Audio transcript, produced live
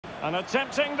And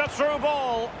attempting the through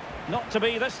ball. Not to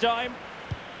be this time.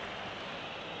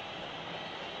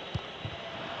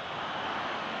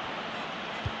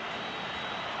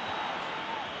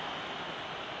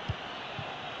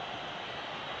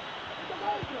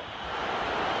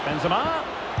 Benzema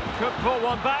could pull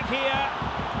one back here.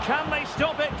 Can they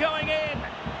stop it going in?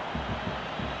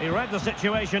 He read the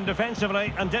situation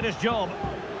defensively and did his job.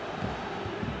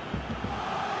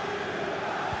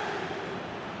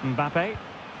 Mbappe.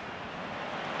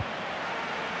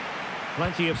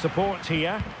 Plenty of support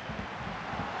here.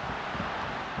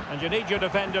 And you need your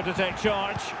defender to take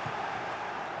charge.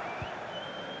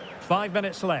 5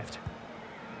 minutes left.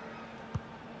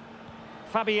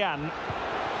 Fabian.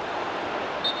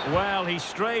 Well, he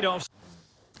strayed off.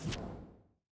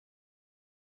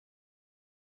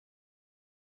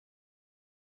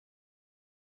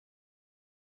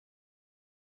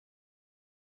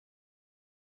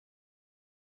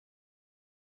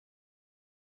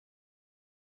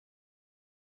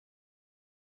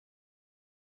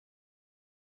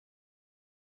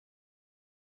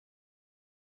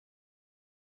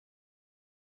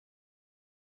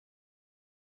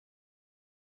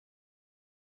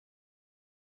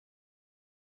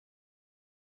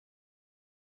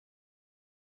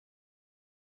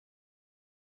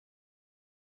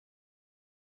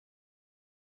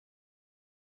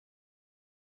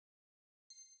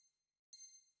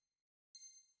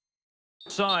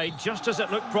 Side just as it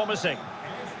looked promising.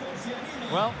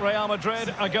 Well, Real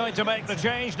Madrid are going to make the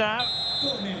change now.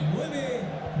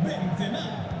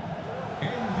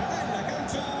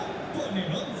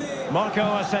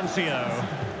 Marco Asensio.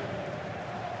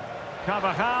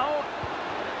 Carvajal.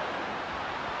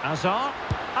 Hazard.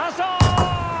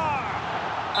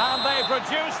 And they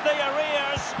produce the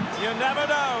arrears. You never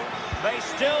know. They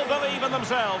still believe in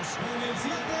themselves.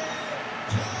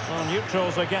 Well,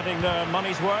 neutrals are getting their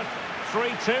money's worth.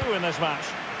 3-2 in this match.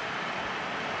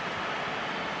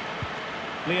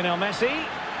 Lionel Messi.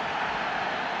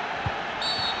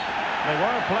 They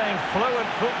were playing fluent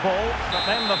football, but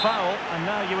then the foul, and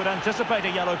now you would anticipate a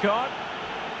yellow card.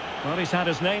 Well, he's had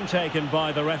his name taken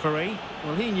by the referee.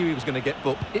 Well, he knew he was going to get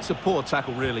booked. It's a poor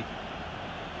tackle, really.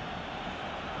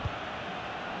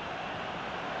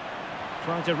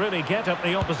 Trying to really get at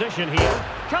the opposition here.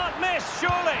 Can't miss,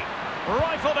 surely.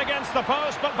 Rifled against the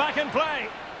post, but back in play.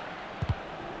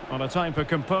 On a time for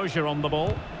composure on the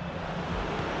ball.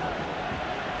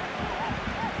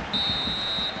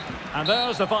 And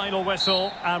there's the final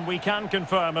whistle, and we can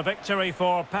confirm a victory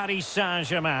for Paris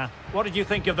Saint-Germain. What did you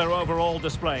think of their overall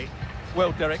display?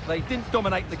 Well, Derek, they didn't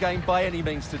dominate the game by any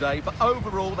means today, but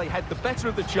overall they had the better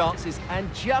of the chances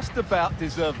and just about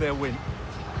deserved their win.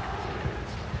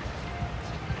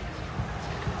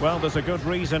 Well, there's a good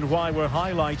reason why we're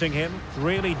highlighting him.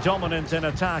 Really dominant in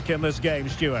attack in this game,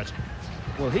 Stuart.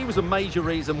 Well, he was a major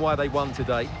reason why they won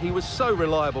today. He was so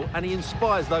reliable and he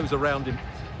inspires those around him.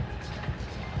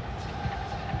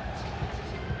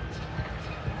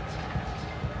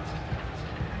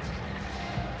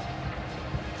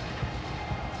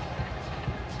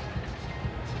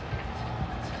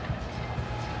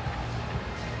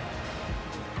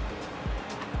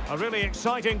 A really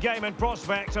exciting game in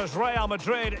prospect as Real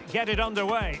Madrid get it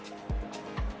underway.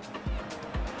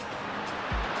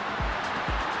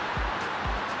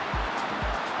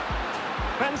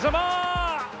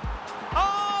 Benzema!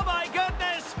 Oh my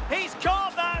goodness! He's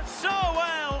caught that so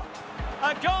well!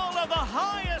 A goal of the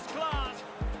highest class!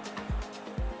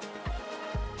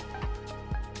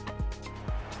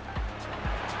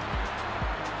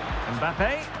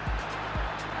 Mbappe!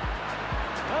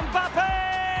 Mbappe!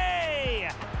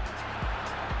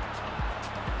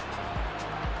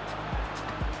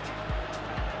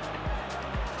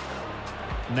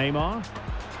 Neymar.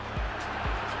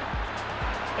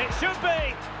 It should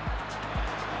be.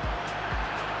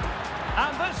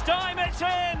 And this time it's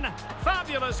in.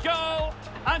 Fabulous goal.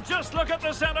 And just look at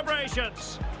the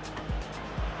celebrations.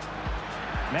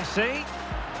 Messi.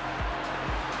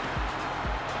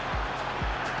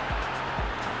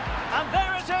 And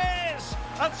there it is.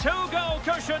 A 2-goal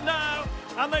cushion now.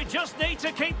 And they just need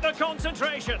to keep the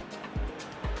concentration.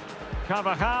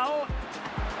 Carvajal.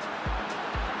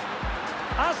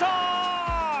 Hazard!